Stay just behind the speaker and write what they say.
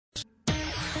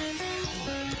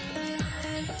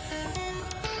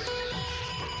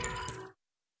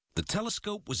The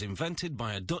telescope was invented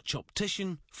by a Dutch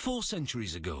optician 4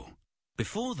 centuries ago.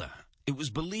 Before that, it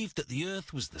was believed that the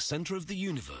Earth was the centre of the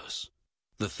universe.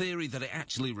 The theory that it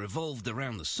actually revolved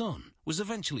around the sun was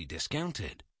eventually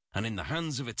discounted, and in the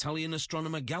hands of Italian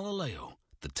astronomer Galileo,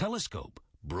 the telescope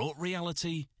brought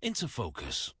reality into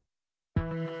focus.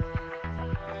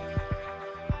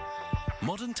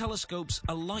 Modern telescopes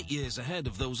are light years ahead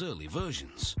of those early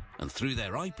versions, and through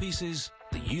their eyepieces,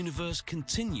 the universe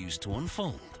continues to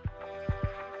unfold.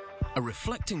 A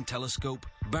reflecting telescope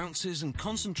bounces and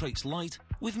concentrates light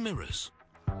with mirrors.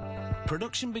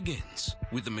 Production begins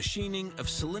with the machining of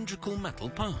cylindrical metal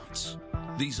parts.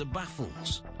 These are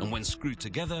baffles, and when screwed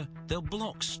together, they'll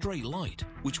block stray light,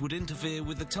 which would interfere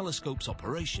with the telescope's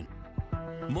operation.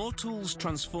 More tools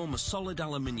transform a solid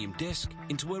aluminium disc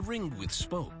into a ring with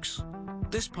spokes.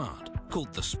 This part,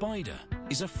 called the spider,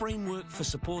 is a framework for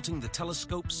supporting the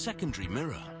telescope's secondary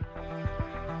mirror.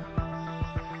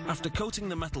 After coating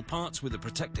the metal parts with a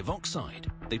protective oxide,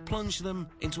 they plunge them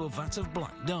into a vat of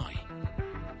black dye.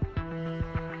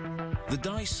 The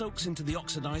dye soaks into the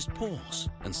oxidized pores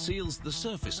and seals the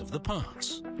surface of the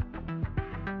parts.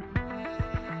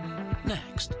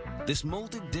 Next, this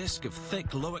molded disc of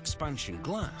thick, low-expansion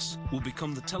glass will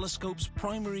become the telescope's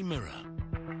primary mirror.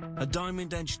 A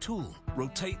diamond-edged tool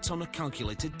rotates on a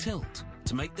calculated tilt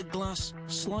to make the glass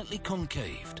slightly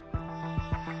concaved.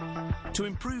 To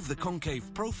improve the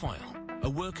concave profile, a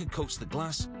worker coats the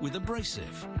glass with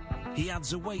abrasive. He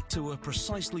adds a weight to a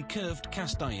precisely curved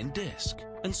cast iron disc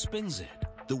and spins it.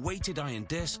 The weighted iron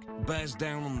disc bears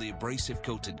down on the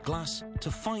abrasive-coated glass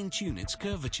to fine-tune its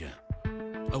curvature.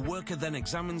 A worker then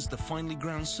examines the finely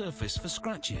ground surface for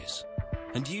scratches,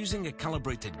 and using a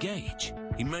calibrated gauge,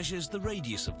 he measures the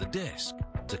radius of the disc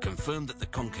to confirm that the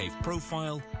concave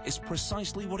profile is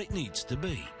precisely what it needs to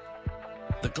be.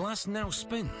 The glass now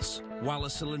spins, while a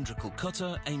cylindrical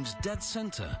cutter aims dead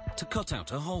center to cut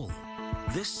out a hole.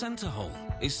 This center hole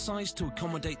is sized to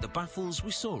accommodate the baffles we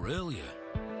saw earlier,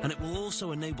 and it will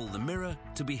also enable the mirror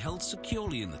to be held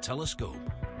securely in the telescope.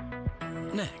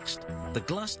 Next, the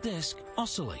glass disc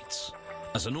oscillates,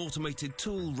 as an automated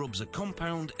tool rubs a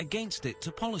compound against it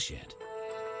to polish it.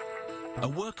 A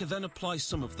worker then applies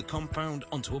some of the compound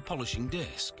onto a polishing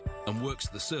disc and works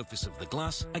the surface of the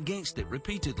glass against it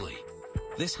repeatedly.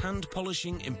 This hand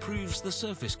polishing improves the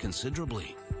surface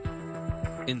considerably.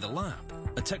 In the lab,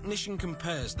 a technician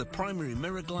compares the primary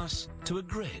mirror glass to a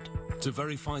grid to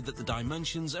verify that the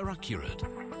dimensions are accurate.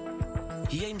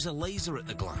 He aims a laser at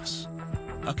the glass.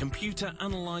 A computer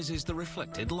analyzes the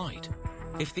reflected light.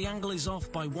 If the angle is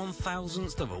off by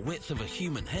 1/1000th of a width of a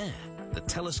human hair, the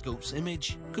telescope's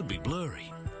image could be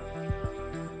blurry.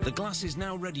 The glass is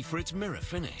now ready for its mirror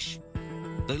finish.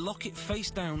 They lock it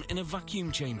face down in a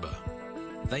vacuum chamber.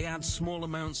 They add small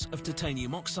amounts of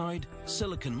titanium oxide,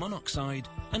 silicon monoxide,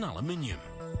 and aluminium.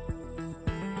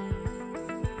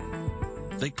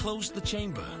 They close the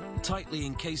chamber, tightly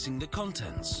encasing the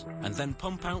contents, and then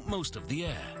pump out most of the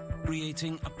air,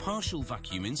 creating a partial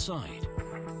vacuum inside.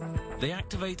 They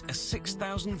activate a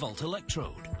 6,000-volt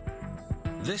electrode.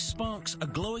 This sparks a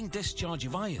glowing discharge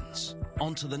of ions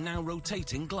onto the now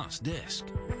rotating glass disc.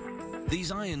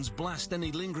 These ions blast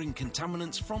any lingering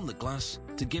contaminants from the glass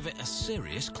to give it a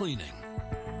serious cleaning.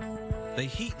 They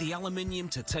heat the aluminium,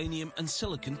 titanium, and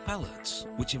silicon pellets,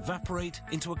 which evaporate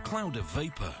into a cloud of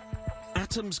vapor.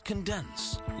 Atoms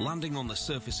condense, landing on the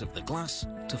surface of the glass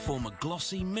to form a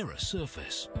glossy mirror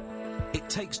surface. It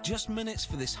takes just minutes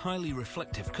for this highly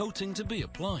reflective coating to be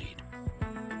applied.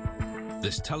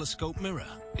 This telescope mirror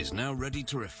is now ready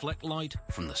to reflect light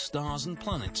from the stars and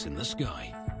planets in the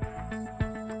sky.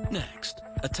 Next,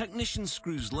 a technician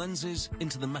screws lenses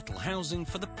into the metal housing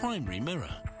for the primary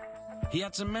mirror. He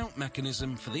adds a mount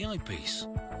mechanism for the eyepiece,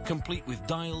 complete with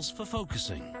dials for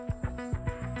focusing.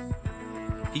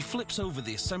 He flips over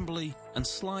the assembly and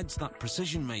slides that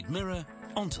precision-made mirror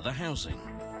onto the housing.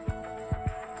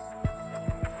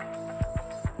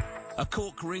 A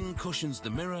cork ring cushions the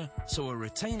mirror so a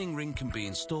retaining ring can be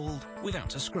installed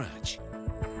without a scratch.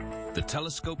 The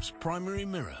telescope's primary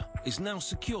mirror is now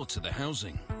secured to the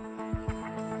housing.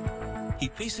 He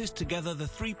pieces together the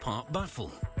 3-part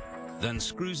baffle, then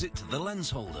screws it to the lens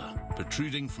holder,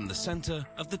 protruding from the center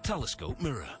of the telescope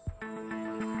mirror.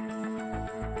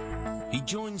 He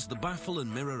joins the baffle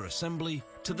and mirror assembly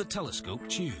to the telescope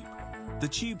tube. The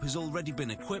tube has already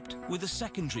been equipped with a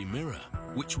secondary mirror,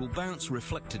 which will bounce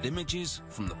reflected images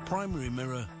from the primary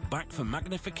mirror back for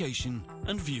magnification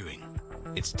and viewing.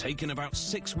 It's taken about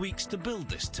 6 weeks to build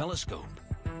this telescope,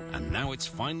 and now it's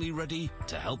finally ready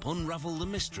to help unravel the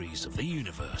mysteries of the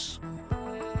universe.